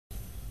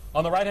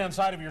On the right-hand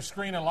side of your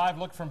screen, a live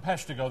look from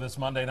Peshtigo this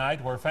Monday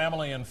night, where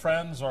family and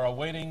friends are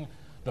awaiting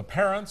the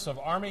parents of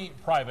Army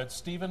Private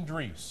Stephen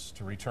Drees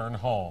to return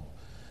home.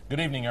 Good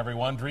evening,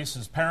 everyone.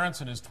 Drees'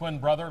 parents and his twin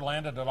brother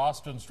landed at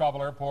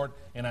Austin-Straubel Airport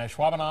in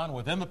Ashwaubenon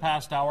within the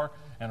past hour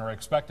and are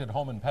expected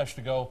home in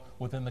Peshtigo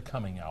within the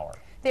coming hour.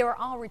 They were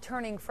all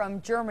returning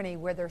from Germany,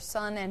 where their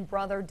son and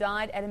brother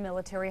died at a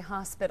military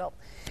hospital.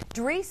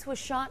 Drees was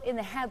shot in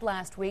the head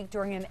last week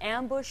during an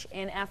ambush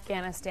in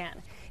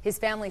Afghanistan. His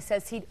family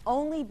says he'd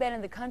only been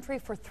in the country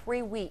for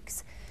 3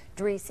 weeks.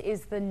 Drees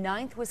is the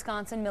 9th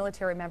Wisconsin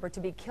military member to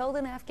be killed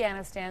in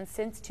Afghanistan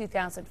since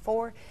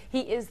 2004. He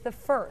is the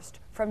first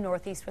from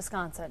Northeast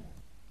Wisconsin.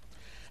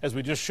 As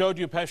we just showed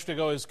you,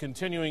 Peshtigo is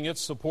continuing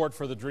its support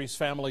for the Drees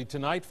family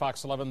tonight.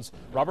 Fox 11's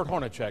Robert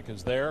Hornacek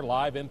is there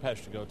live in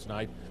Peshtigo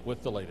tonight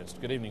with the latest.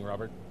 Good evening,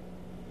 Robert.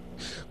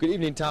 Good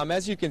evening, Tom.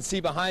 As you can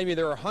see behind me,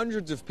 there are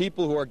hundreds of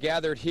people who are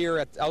gathered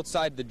here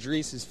outside the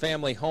Drees'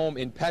 family home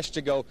in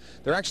Peshtigo.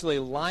 They're actually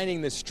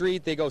lining the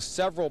street. They go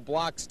several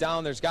blocks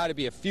down. There's got to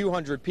be a few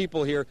hundred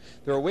people here.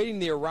 They're awaiting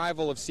the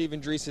arrival of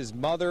Stephen Drees'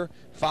 mother,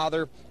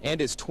 father,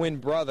 and his twin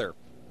brother.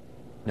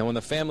 Now, when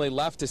the family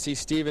left to see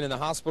Stephen in the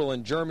hospital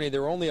in Germany,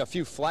 there were only a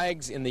few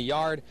flags in the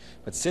yard.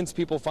 But since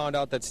people found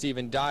out that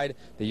Stephen died,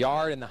 the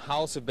yard and the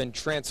house have been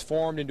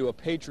transformed into a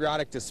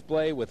patriotic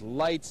display with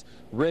lights,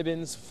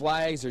 ribbons,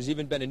 flags. There's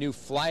even been a new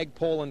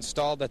flagpole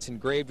installed that's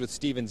engraved with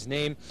Stephen's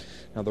name.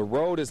 Now, the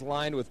road is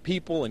lined with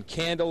people and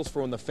candles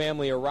for when the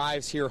family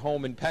arrives here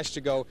home in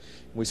Peshtigo.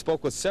 We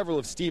spoke with several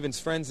of Stephen's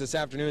friends this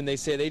afternoon. They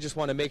say they just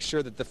want to make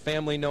sure that the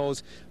family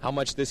knows how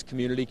much this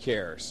community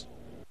cares.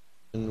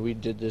 And we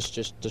did this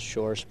just to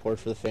show our support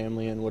for the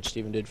family and what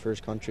Stephen did for his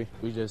country.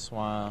 We just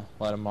want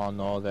to let them all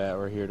know that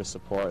we're here to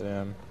support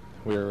them.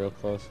 We were real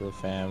close to the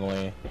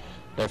family.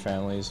 Their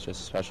family is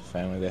just a special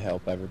family. They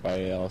help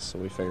everybody else, so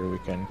we figure we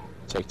can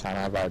take time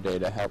out of our day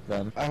to help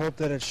them. I hope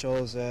that it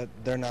shows that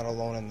they're not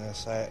alone in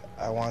this.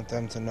 I want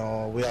them to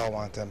know, we all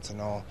want them to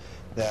know,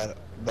 that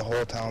the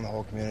whole town, the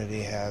whole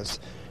community has,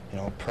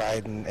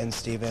 pride in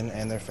Stephen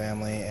and their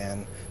family,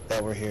 and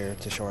that we're here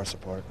to show our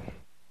support.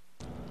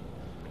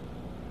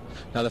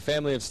 Now, the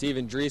family of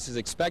Stephen Drees is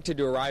expected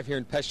to arrive here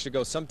in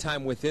Peshtigo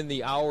sometime within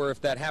the hour.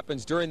 If that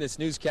happens during this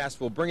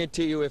newscast, we'll bring it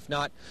to you. If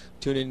not,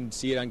 tune in and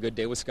see it on Good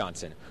Day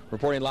Wisconsin.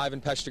 Reporting live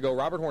in Peshtigo,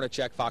 Robert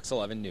Hornacek, Fox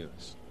 11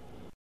 News.